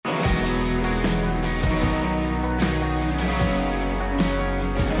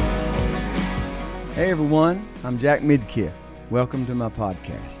Hey everyone, I'm Jack Midkiff. Welcome to my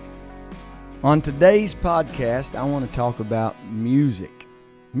podcast. On today's podcast, I want to talk about music.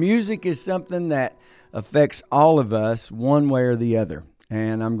 Music is something that affects all of us one way or the other.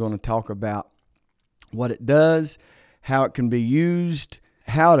 And I'm going to talk about what it does, how it can be used,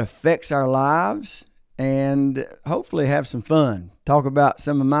 how it affects our lives, and hopefully have some fun. Talk about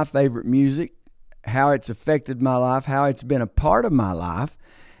some of my favorite music, how it's affected my life, how it's been a part of my life,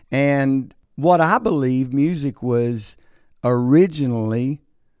 and what I believe music was originally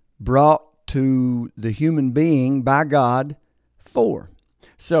brought to the human being by God for.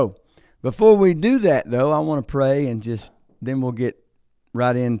 So, before we do that, though, I want to pray and then we'll get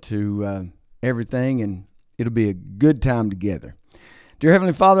right into everything, and it'll be a good time together. Dear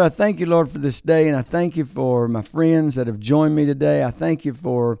Heavenly Father, I thank you, Lord, for this day, and I thank you for my friends that have joined me today. I thank you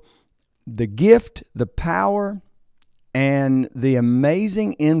for the gift, the power, and the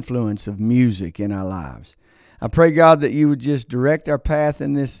amazing influence of music in our lives. I pray, God, that you would just direct our path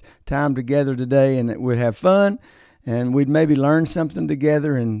in this time together today, and that we'd have fun, and we'd maybe learn something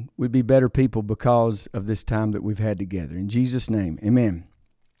together, and we'd be better people because of this time that we've had together. In Jesus' name, amen.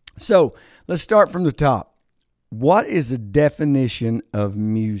 So, let's start from the top. What is the definition of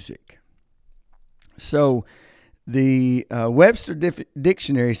music? So, the Webster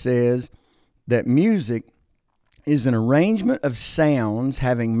Dictionary says that music is an arrangement of sounds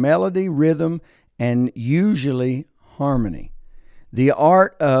having melody, rhythm, and usually harmony. The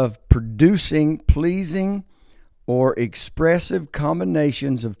art of producing pleasing or expressive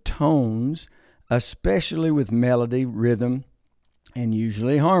combinations of tones, especially with melody, rhythm, and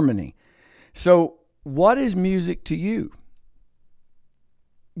usually harmony. So, what is music to you?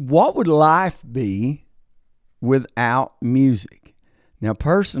 What would life be without music? Now,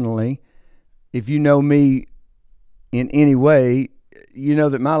 personally, if you know me in any way, you know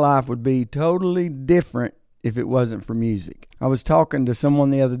that my life would be totally different if it wasn't for music. I was talking to someone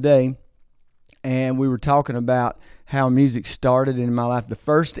the other day, and we were talking about how music started in my life. The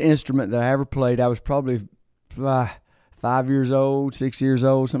first instrument that I ever played, I was probably 5 years old, 6 years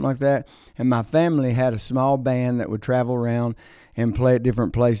old, something like that. And my family had a small band that would travel around and play at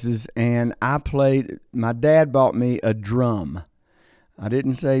different places. And my dad bought me a drum. I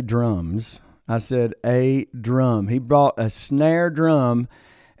didn't say drums. I said a drum. He brought a snare drum,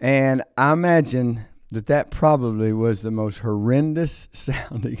 and I imagine that probably was the most horrendous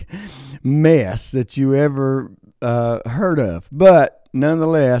sounding mess that you ever heard of. But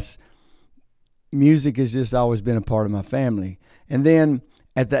nonetheless, music has just always been a part of my family. And then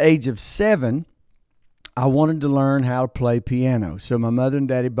at the age of 7, I wanted to learn how to play piano. So my mother and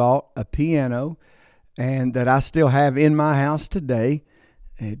daddy bought a piano, and that I still have in my house today.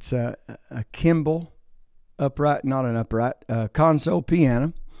 It's a Kimball console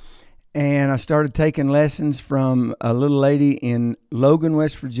piano. And I started taking lessons from a little lady in Logan,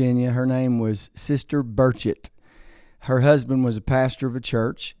 West Virginia. Her name was Sister Burchett. Her husband was a pastor of a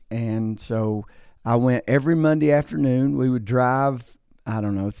church. And so I went every Monday afternoon. We would drive,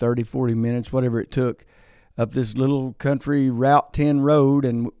 30, 40 minutes, whatever it took, up this little country Route 10 road,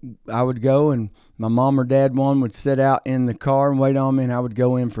 and I would go, and my mom or dad would sit out in the car and wait on me, and I would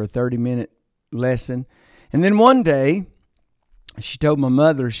go in for a 30-minute lesson. And then one day, she told my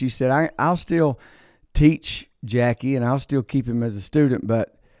mother, she said, I'll still teach Jackie, and I'll still keep him as a student,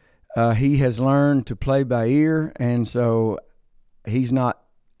 but he has learned to play by ear, and so he's not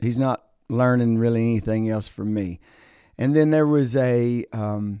learning really anything else from me. And then there was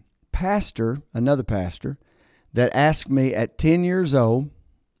another pastor, that asked me at 10 years old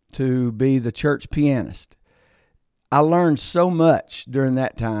to be the church pianist. I learned so much during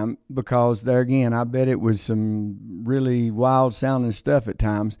that time because there again, I bet it was some really wild sounding stuff at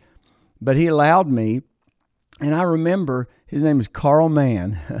times, but he allowed me. And I remember, his name is Carl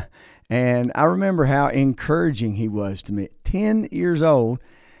Mann, and I remember how encouraging he was to me at 10 years old,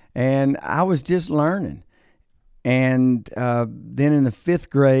 and I was just learning. And then in the 5th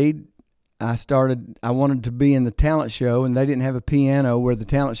grade, I wanted to be in the talent show, and they didn't have a piano where the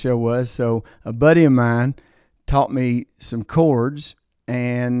talent show was, so a buddy of mine taught me some chords,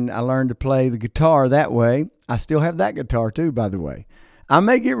 and I learned to play the guitar that way. I still have that guitar too, by the way. I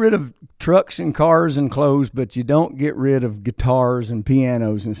may get rid of trucks and cars and clothes, but you don't get rid of guitars and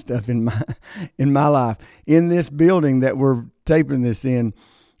pianos and stuff in my life. In this building that we're taping this in,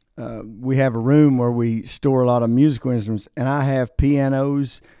 we have a room where we store a lot of musical instruments, and I have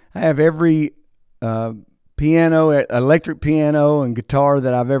pianos. I have every electric piano and guitar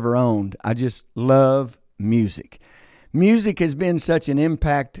that I've ever owned. I just love music. Music has been such an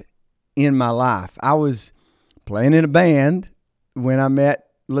impact in my life. I was playing in a band when I met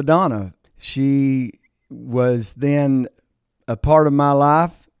LaDonna. She was then a part of my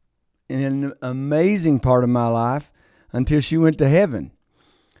life, an amazing part of my life, until she went to heaven.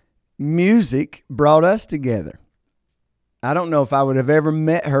 Music brought us together. I don't know if I would have ever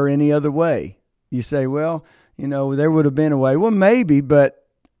met her any other way. You say, well, there would have been a way. Well, maybe, but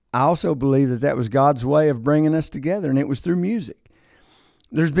I also believe that was God's way of bringing us together, and it was through music.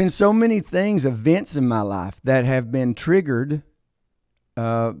 There's been so many things, events in my life that have been triggered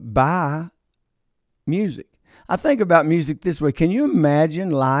by music. I think about music this way. Can you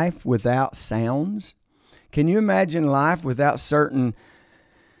imagine life without sounds? Can you imagine life without certain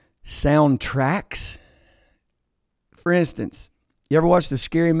soundtracks? For instance, you ever watched a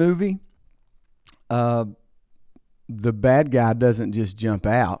scary movie? The bad guy doesn't just jump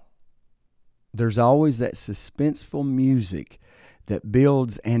out. There's always that suspenseful music that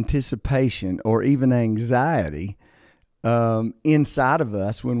builds anticipation or even anxiety inside of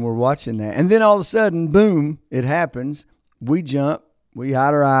us when we're watching that. And then all of a sudden, boom, it happens. We jump, we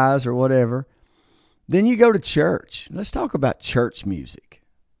hide our eyes or whatever. Then you go to church. Let's talk about church music.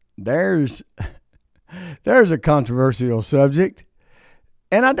 There's a controversial subject,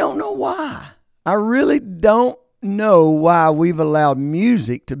 and I don't know why. I really don't know why we've allowed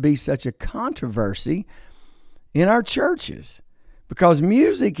music to be such a controversy in our churches, because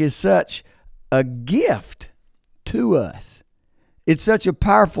music is such a gift to us. It's such a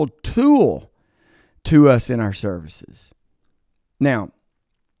powerful tool to us in our services. Now,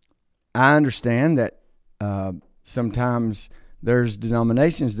 I understand that sometimes there's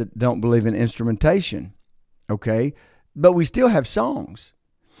denominations that don't believe in instrumentation, okay? But we still have songs.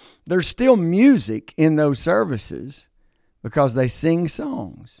 There's still music in those services because they sing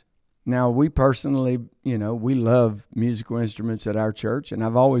songs. Now, we personally, we love musical instruments at our church, and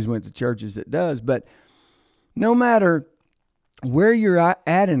I've always went to churches that does. But no matter where you're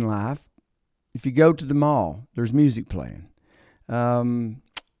at in life, if you go to the mall, there's music playing.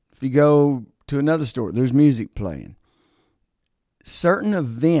 If you go to another store, there's music playing. Certain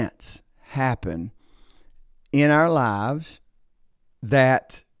events happen in our lives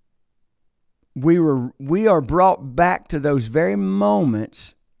that we are brought back to those very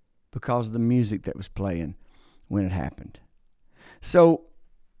moments because of the music that was playing when it happened. So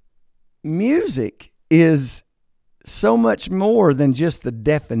music is so much more than just the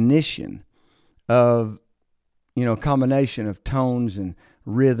definition of, a combination of tones and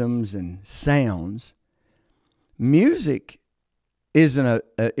rhythms and sounds. Music is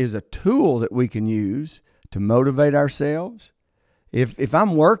a tool that we can use to motivate ourselves. If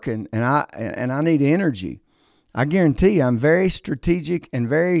I'm working and I need energy, I guarantee you I'm very strategic and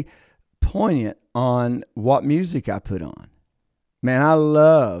very poignant on what music I put on. Man, I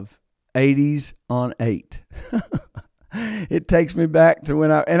love 80s on 8. It takes me back to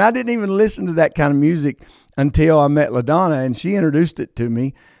when I didn't even listen to that kind of music until I met LaDonna, and she introduced it to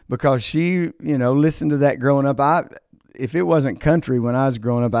me because she, listened to that growing up. If it wasn't country when I was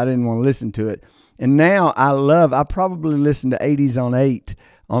growing up, I didn't want to listen to it. And now I probably listen to 80s on 8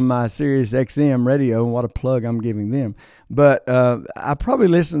 on my Sirius XM radio, and what a plug I'm giving them. But I probably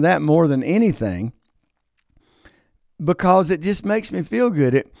listen to that more than anything because it just makes me feel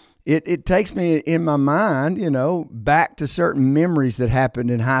good. It takes me in my mind, back to certain memories that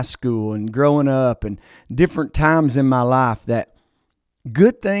happened in high school and growing up and different times in my life that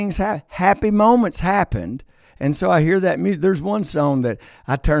good things, happy moments happened. And so I hear that music. There's one song that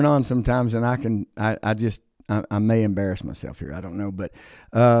I turn on sometimes, and I may embarrass myself here. I don't know, but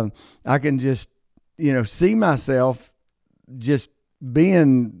I can just, see myself just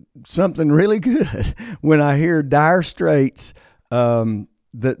being something really good when I hear Dire Straits.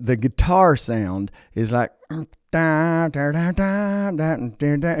 The guitar sound is like, I can't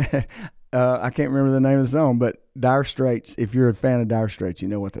remember the name of the song, but Dire Straits, if you're a fan of Dire Straits, you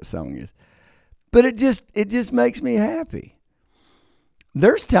know what that song is. But it just makes me happy.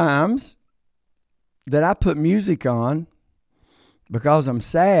 There's times that I put music on because I'm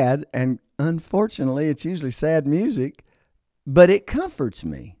sad, and unfortunately it's usually sad music, but it comforts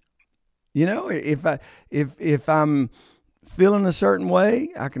me. If I'm feeling a certain way,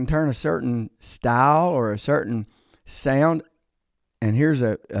 I can turn a certain style or a certain sound. And here's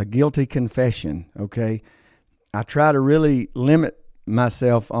a guilty confession, okay? I try to really limit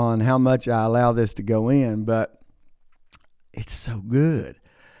myself on how much I allow this to go in, but it's so good.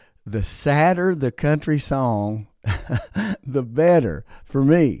 The sadder the country song, the better for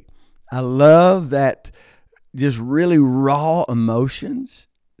me. I love that just really raw emotions.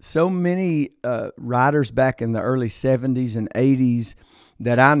 So many writers back in the early 70s and 80s,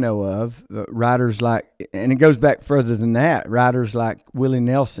 that I know of, writers like, and it goes back further than that, writers like Willie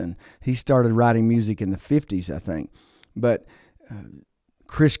Nelson. He started writing music in the 50s, I think. But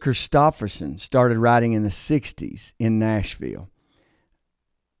Chris Christopherson started writing in the 60s in Nashville.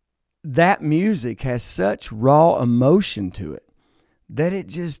 That music has such raw emotion to it that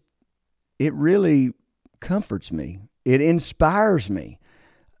it really comforts me. It inspires me.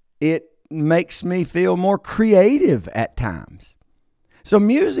 It makes me feel more creative at times. So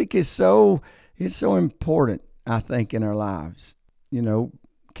music is so important, I think, in our lives. Can't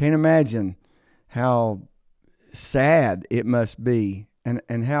imagine how sad it must be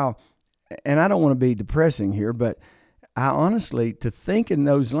and how, and I don't want to be depressing here, but I honestly, to think in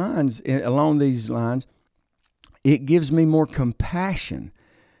those lines, along these lines, it gives me more compassion.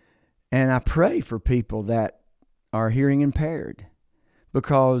 And I pray for people that are hearing impaired,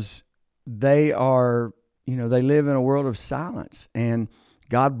 because they are, they live in a world of silence, and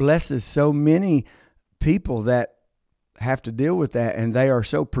God blesses so many people that have to deal with that, and they are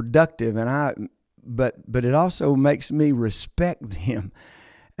so productive. But it also makes me respect them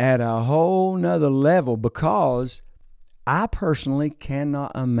at a whole nother level, because I personally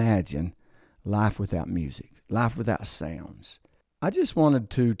cannot imagine life without music, life without sounds. I just wanted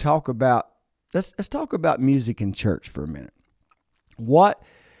to talk about, let's talk about music in church for a minute. What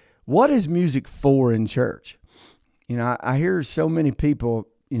is music for in church? I hear so many people,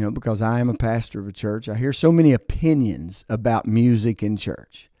 because I am a pastor of a church, I hear so many opinions about music in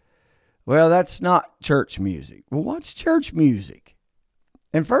church. Well, that's not church music. Well, what's church music?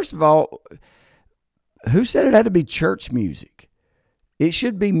 And first of all, who said it had to be church music? It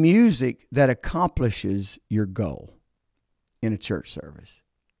should be music that accomplishes your goal in a church service.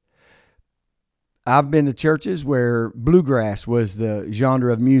 I've been to churches where bluegrass was the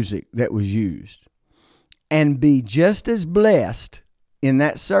genre of music that was used, and be just as blessed in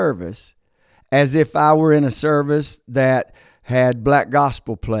that service as if I were in a service that had black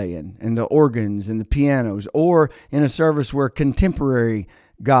gospel playing and the organs and the pianos, or in a service where contemporary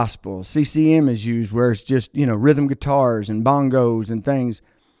gospel, CCM, is used, where it's just, rhythm guitars and bongos and things.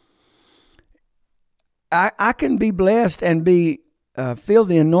 I can be blessed and feel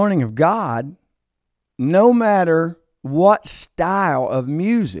the anointing of God no matter what style of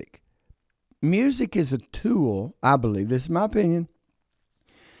music. Music is a tool, I believe, this is my opinion.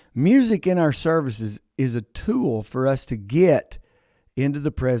 Music in our services is a tool for us to get into the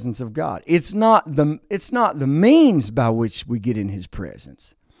presence of God. It's not the means by which we get in His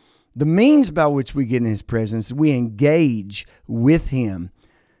presence. The means by which we get in His presence, we engage with Him,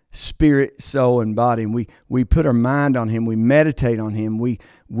 spirit, soul, and body. And we put our mind on Him. We meditate on Him.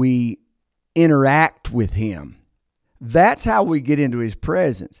 We interact with Him. That's how we get into His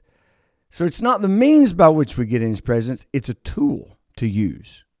presence. So it's not the means by which we get in His presence. It's a tool to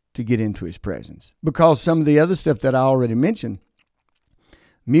use to get into His presence. Because some of the other stuff that I already mentioned,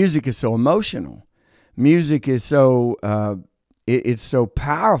 music is so emotional. Music is so, it's so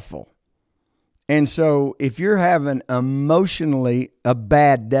powerful. And so if you're having emotionally a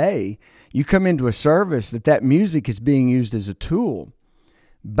bad day, you come into a service that music is being used as a tool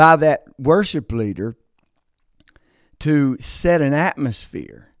by that worship leader to set an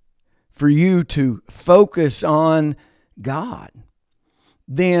atmosphere for you to focus on God,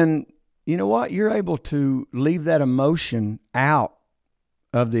 then you know what? You're able to leave that emotion out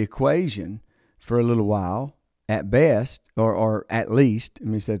of the equation for a little while, at best, or at least, let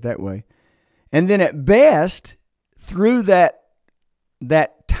me say it that way. And then at best, through that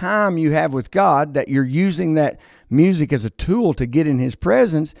time you have with God, that you're using that music as a tool to get in His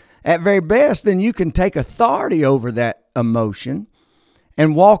presence, at very best, then you can take authority over that emotion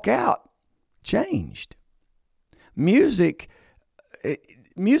and walk out changed. Music is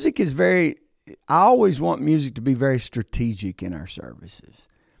I always want music to be very strategic in our services.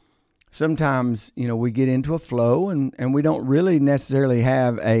 Sometimes, we get into a flow and we don't really necessarily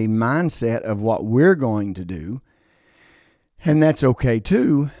have a mindset of what we're going to do. And that's okay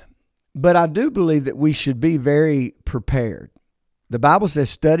too. But I do believe that we should be very prepared. The Bible says,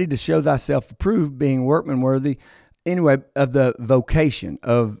 study to show thyself approved, being workman worthy, anyway, of the vocation,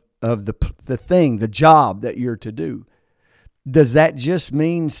 of the thing, the job that you're to do. Does that just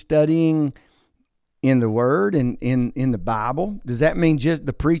mean studying in the Word and in the Bible? Does that mean just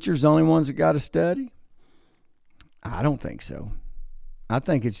the preacher's the only ones that got to study? I don't think so. I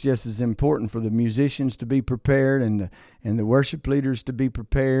think it's just as important for the musicians to be prepared and the worship leaders to be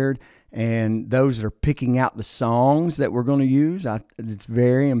prepared, and those that are picking out the songs that we're going to use. It's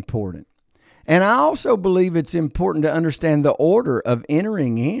very important. And I also believe it's important to understand the order of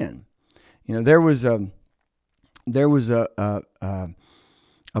entering in. There was a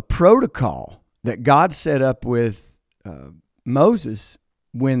a protocol that God set up with Moses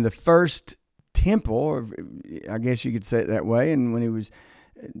when the first temple, or I guess you could say it that way, and when he was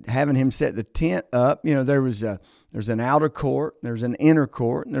having him set the tent up, there's an outer court, there's an inner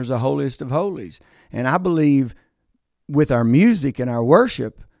court, and there's a holiest of holies. And I believe with our music and our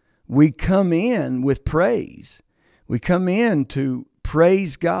worship, we come in with praise. We come in to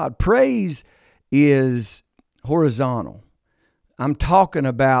praise God. Praise is horizontal. I'm talking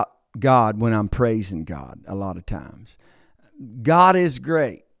about God when I'm praising God a lot of times. God is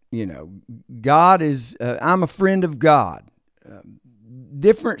great. God is, I'm a friend of God.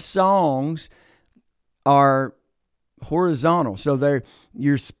 Different songs are horizontal. So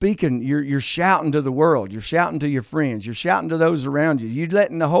you're speaking, you're shouting to the world. You're shouting to your friends. You're shouting to those around you. You're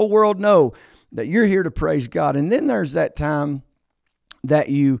letting the whole world know that you're here to praise God. And then there's that time that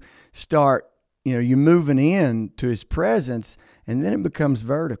you start, you're moving in to his presence, and then it becomes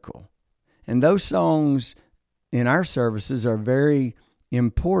vertical. And those songs in our services are very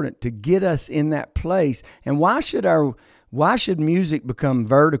important to get us in that place. And why should music become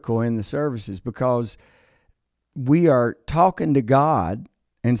vertical in the services? Because we are talking to God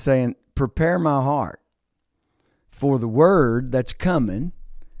and saying, prepare my heart for the word that's coming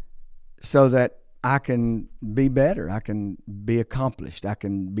so that I can be better, I can be accomplished, I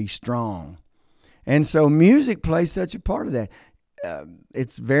can be strong. And so music plays such a part of that.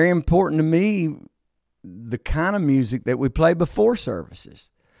 It's very important to me, the kind of music that we play before services.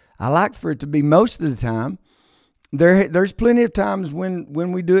 I like for it to be, most of the time, there's plenty of times when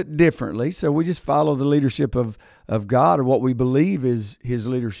we do it differently. So we just follow the leadership of God, or what we believe is his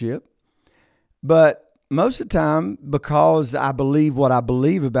leadership. But most of the time, because I believe what I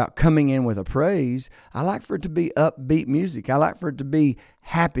believe about coming in with a praise, I like for it to be upbeat music. I like for it to be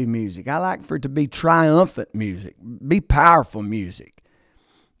happy music. I like for it to be triumphant music, be powerful music.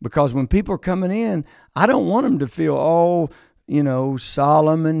 Because when people are coming in, I don't want them to feel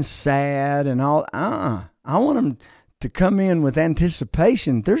solemn and sad and all. I want them to come in with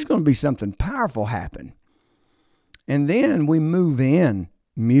anticipation. There's going to be something powerful happen. And then we move in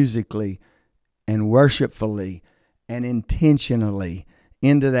musically and worshipfully and intentionally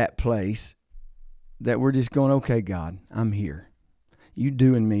into that place that we're just going, okay, God, I'm here. You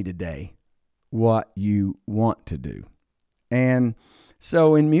do in me today what you want to do. And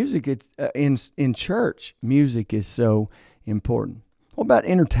so in music, it's in church, music is so important. What about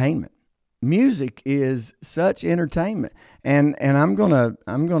entertainment? Music is such entertainment, and I'm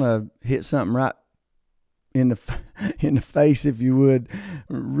gonna hit something right in the face, if you would,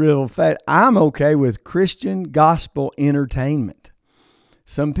 real fast. I'm okay with Christian gospel entertainment.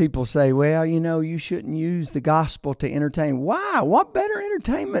 Some people say, well, you shouldn't use the gospel to entertain. Why? What better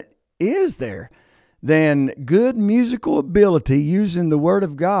entertainment is there than good musical ability using the Word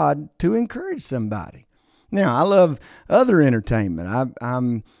of God to encourage somebody? Now, I love other entertainment.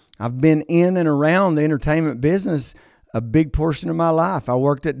 I've been in and around the entertainment business a big portion of my life. I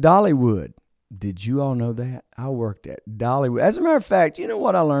worked at Dollywood. Did you all know that? I worked at Dollywood. As a matter of fact, you know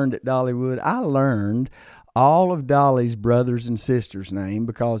what I learned at Dollywood? I learned all of Dolly's brothers and sisters' name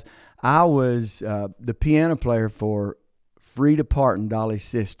because I was the piano player for Frida Parton, Dolly's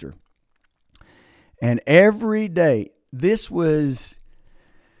sister. And every day, this was,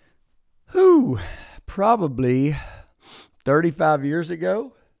 probably 35 years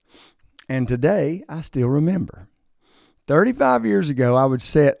ago. And today, I still remember. 35 years ago, I would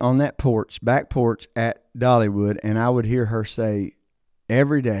sit on that back porch at Dollywood, and I would hear her say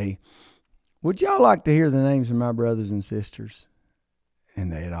every day, would y'all like to hear the names of my brothers and sisters?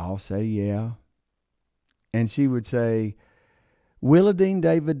 And they'd all say, yeah. And she would say, Willadine,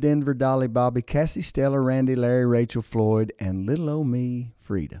 David, Denver, Dolly, Bobby, Cassie, Stella, Randy, Larry, Rachel, Floyd, and little old me,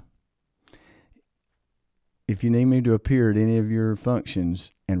 Frida. If you need me to appear at any of your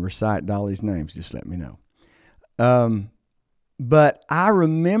functions and recite Dolly's names, just let me know. But I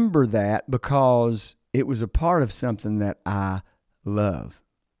remember that because it was a part of something that I love,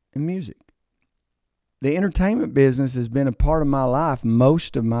 and music. The entertainment business has been a part of my life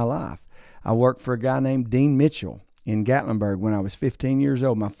most of my life. I worked for a guy named Dean Mitchell in Gatlinburg when I was 15 years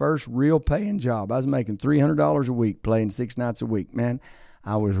old. My first real paying job. I was making $300 a week, playing 6 nights a week. Man,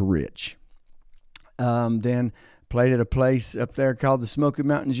 I was rich. Then played at a place up there called the Smoky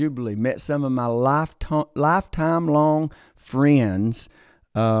Mountain Jubilee. Met some of my lifetime long friends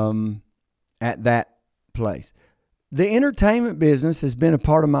at that place. The entertainment business has been a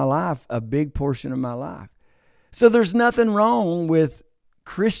part of my life, a big portion of my life. So there's nothing wrong with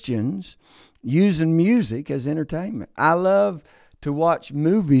Christians using music as entertainment. I love to watch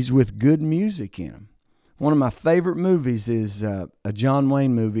movies with good music in them. One of my favorite movies is a John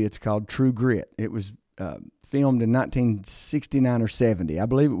Wayne movie. It's called True Grit. It was filmed in 1969 or 70. I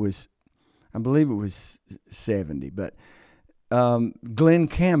believe it was 70. But Glenn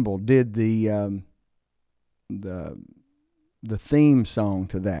Campbell did the theme song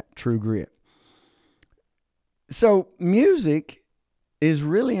to that, True Grit. So music is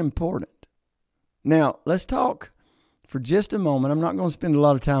really important. Now, let's talk for just a moment. I'm not going to spend a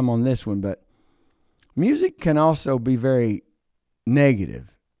lot of time on this one, but music can also be very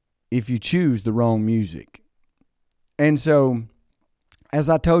negative if you choose the wrong music. And so, as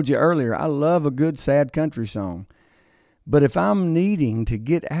I told you earlier, I love a good sad country song. But if I'm needing to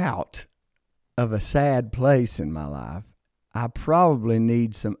get out of a sad place in my life, I probably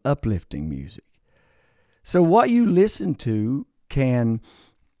need some uplifting music. So what you listen to can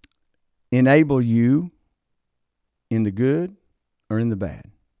enable you in the good or in the bad.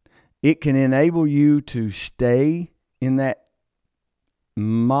 It can enable you to stay in that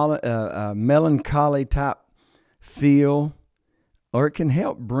melancholy type feel, or it can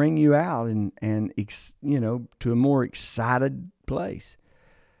help bring you out and to a more excited place.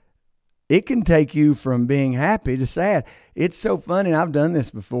 It can take you from being happy to sad. It's so funny. I've done this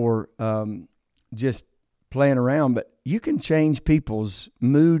before, just playing around, but you can change people's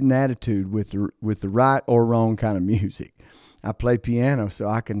mood and attitude with the right or wrong kind of music. I play piano, so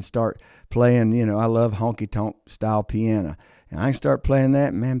I can start playing, I love honky-tonk style piano. And I can start playing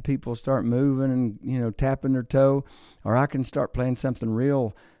that, and man, people start moving and, tapping their toe. Or I can start playing something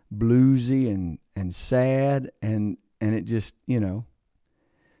real bluesy and sad, and it just,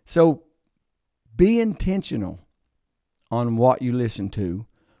 So be intentional on what you listen to,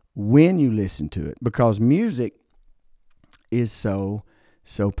 when you listen to it, because music is so,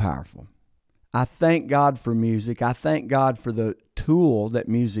 so powerful. I thank God for music. I thank God for the tool that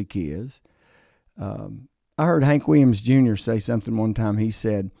music is. I heard Hank Williams Jr. say something one time. He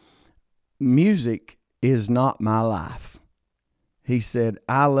said, music is not my life. He said,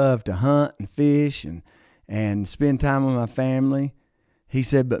 I love to hunt and fish and spend time with my family. He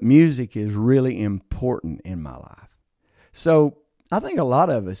said, but music is really important in my life. So I think a lot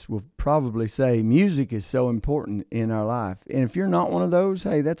of us will probably say music is so important in our life. And if you're not one of those,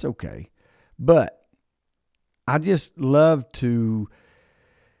 hey, that's okay. But I just love to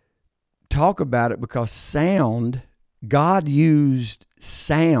talk about it because sound, God used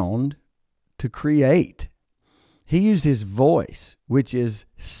sound to create. He used his voice, which is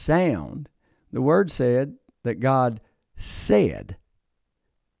sound. The word said that God said,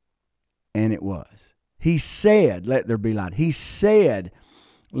 and it was. He said, let there be light. He said,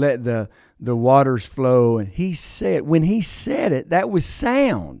 let the waters flow. And he said, when he said it, that was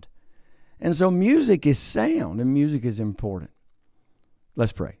sound. And so music is sound, and music is important.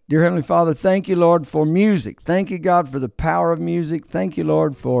 Let's pray. Dear Heavenly Father, thank you, Lord, for music. Thank you, God, for the power of music. Thank you,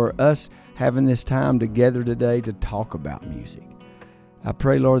 Lord, for us having this time together today to talk about music. I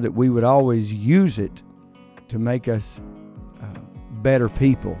pray, Lord, that we would always use it to make us better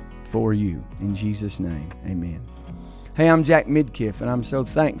people for you. In Jesus' name, amen. Hey, I'm Jack Midkiff, and I'm so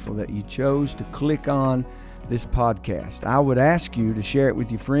thankful that you chose to click on this podcast. I would ask you to share it with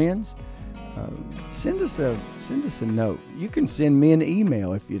your friends. Send us a note. You can send me an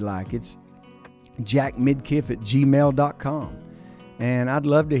email if you'd like. It's jackmidkiff@gmail.com. And I'd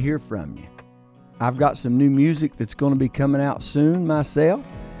love to hear from you. I've got some new music that's going to be coming out soon myself.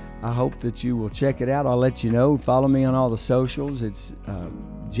 I hope that you will check it out. I'll let you know. Follow me on all the socials. It's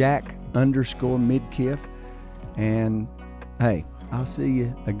Jack_Midkiff. And hey, I'll see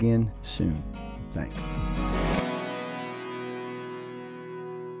you again soon. Thanks.